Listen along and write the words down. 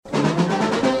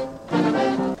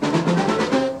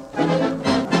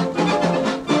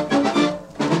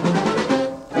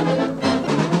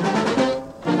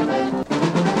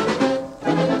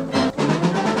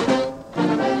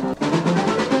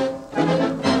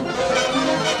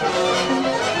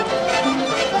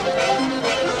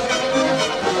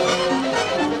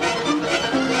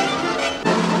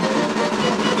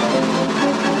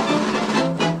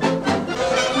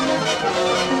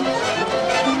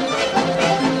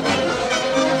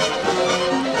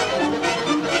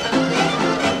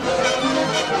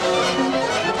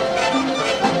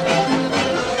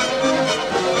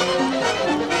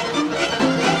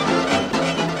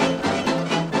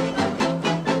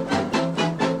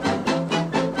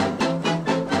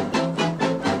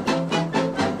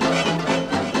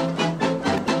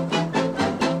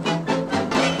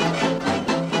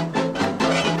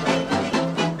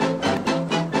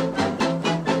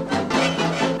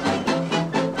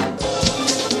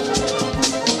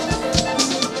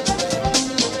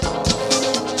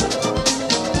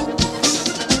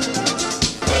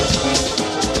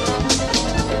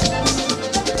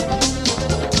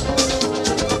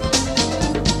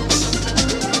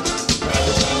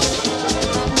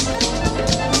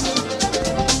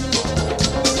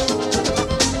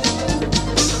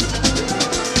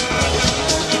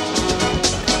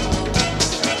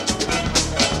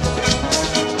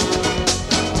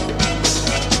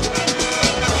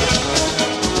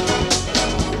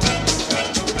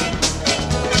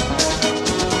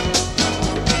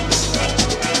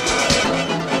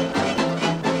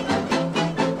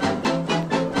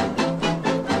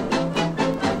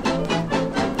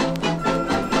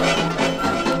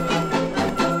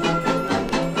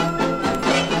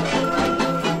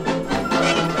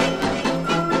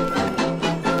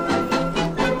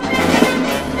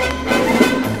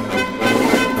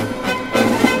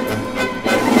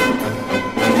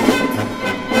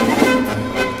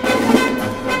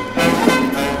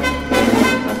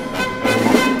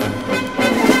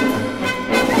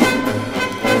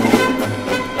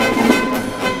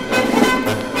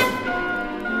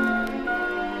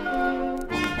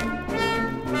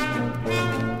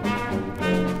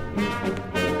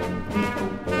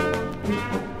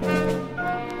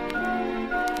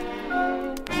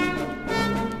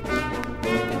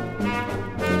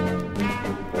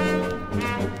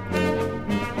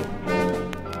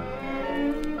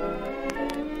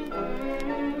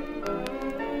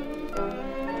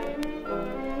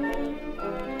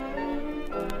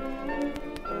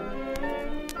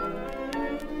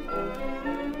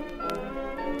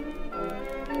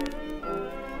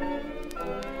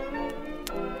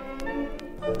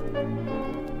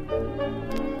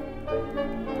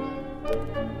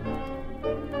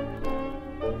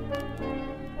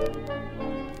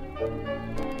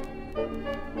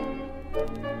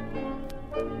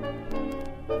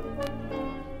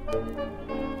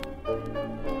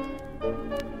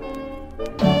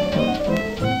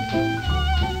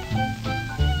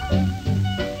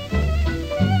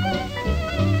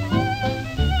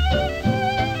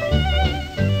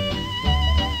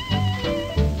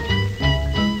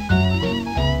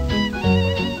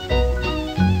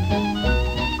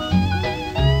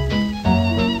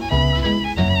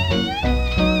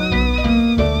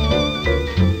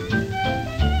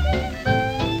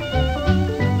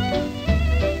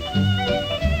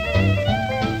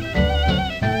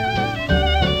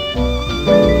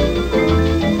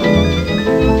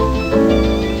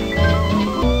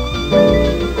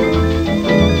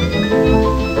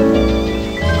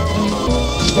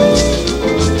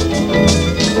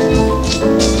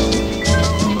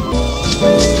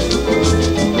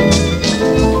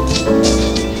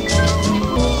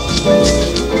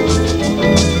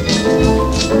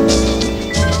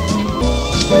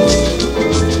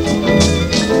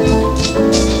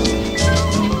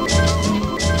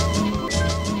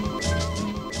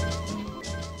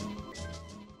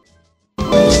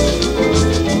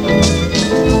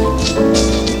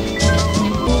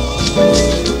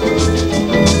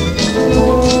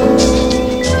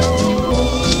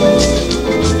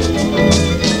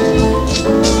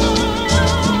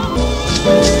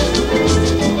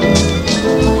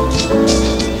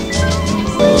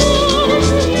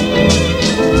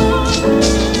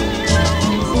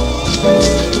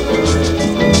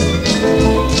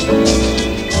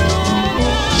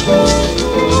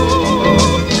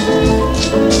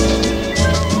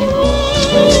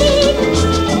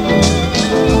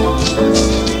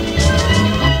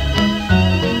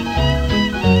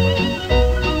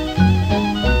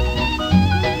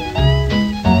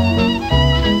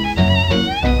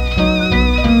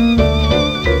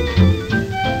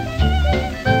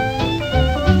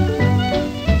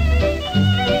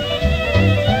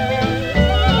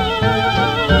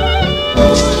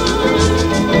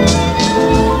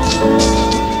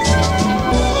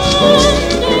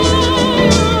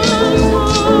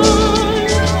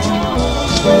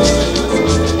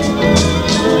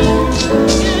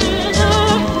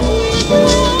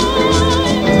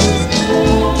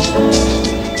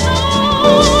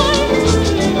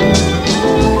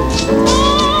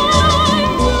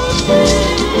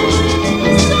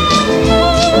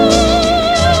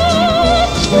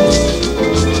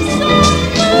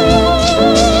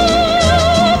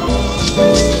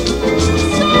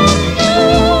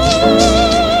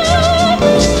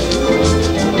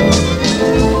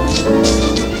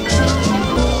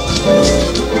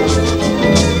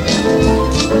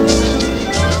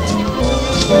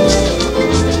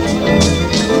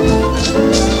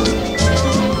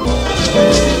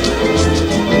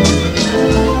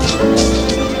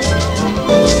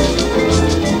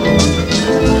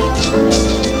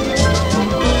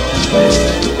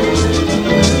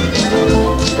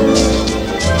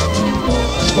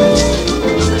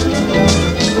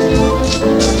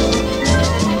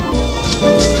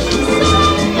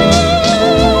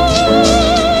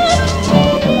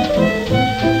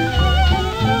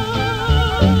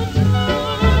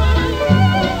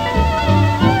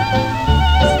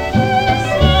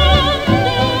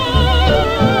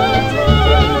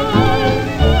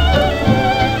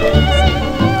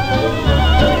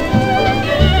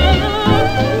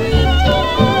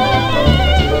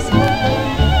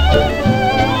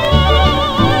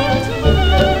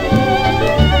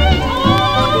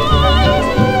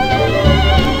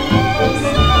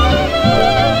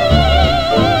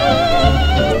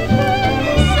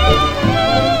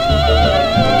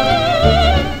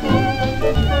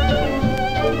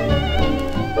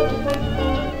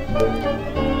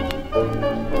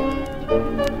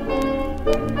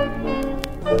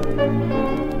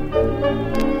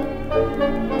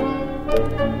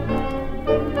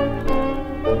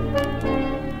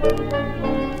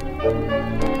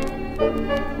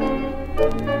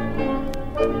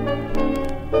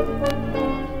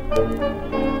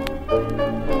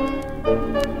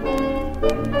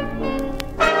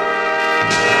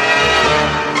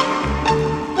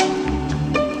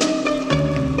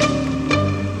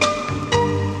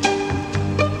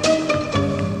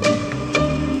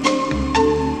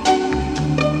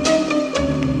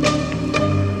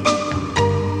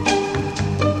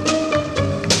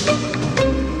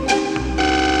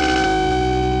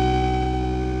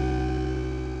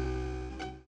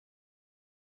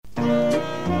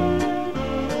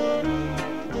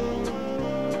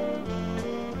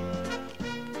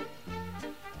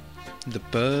The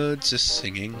birds are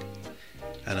singing,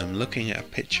 and I'm looking at a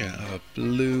picture of a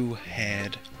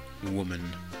blue-haired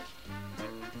woman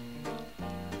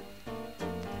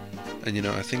And you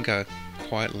know, I think I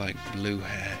quite like blue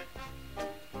hair.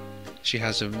 She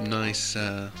has a nice,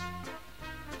 I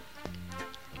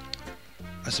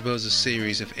suppose, a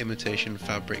series of imitation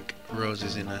fabric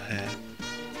roses in her hair.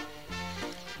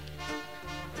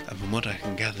 And from what I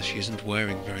can gather, she isn't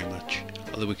wearing very much,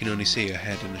 although we can only see her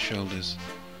head and her shoulders.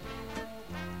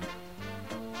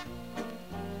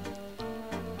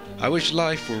 I wish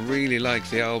life were really like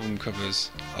the album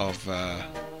covers of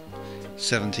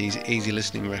 70s easy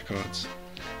listening records.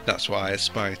 That's what I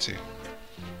aspire to.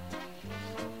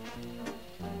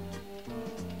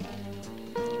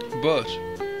 But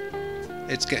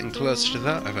it's getting closer to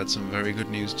that. I've had some very good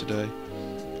news today.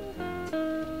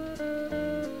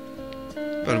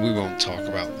 But we won't talk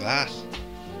about that.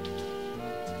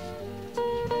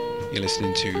 You're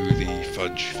listening to the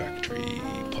Fudge Factory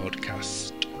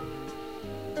podcast.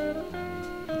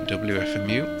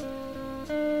 WFMU.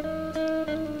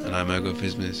 And I'm Ergo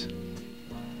Fismis.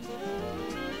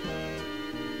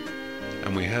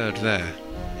 And we heard there,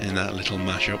 in that little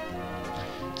mashup,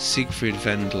 Siegfried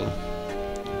Wendel,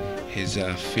 his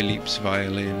Philips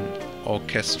violin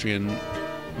Orchestrion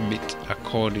mit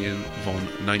Akkordeon von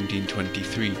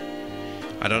 1923.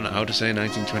 I don't know how to say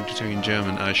 1923 in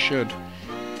German. I should,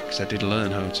 because I did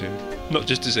learn how to. Not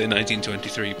just to say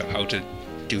 1923, but how to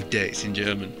do dates in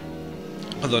German.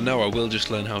 Although now I will just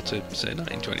learn how to say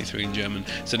 1923 in German.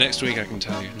 So next week I can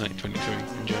tell you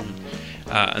 1923 in German.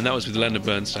 And that was with Leonard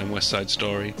Bernstein, West Side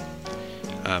Story,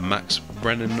 Max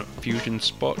Brennan, Fusion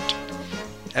Spot,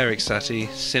 Eric Satie,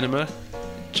 Cinema,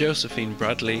 Josephine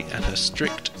Bradley and her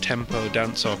Strict Tempo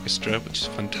Dance Orchestra, which is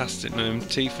a fantastic name,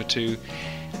 T for Two.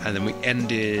 And then we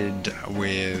ended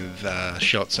with a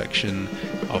short section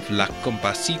of La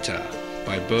Compasita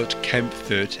by Bert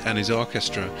Kempfert and his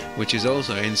orchestra, which is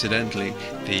also, incidentally,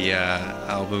 the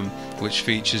album which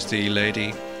features the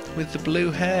lady with the blue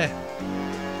hair.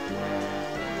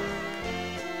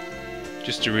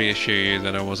 Just to reassure you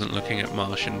that I wasn't looking at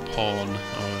Martian porn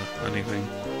or anything.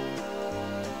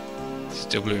 It's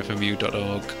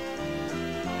wfmu.org.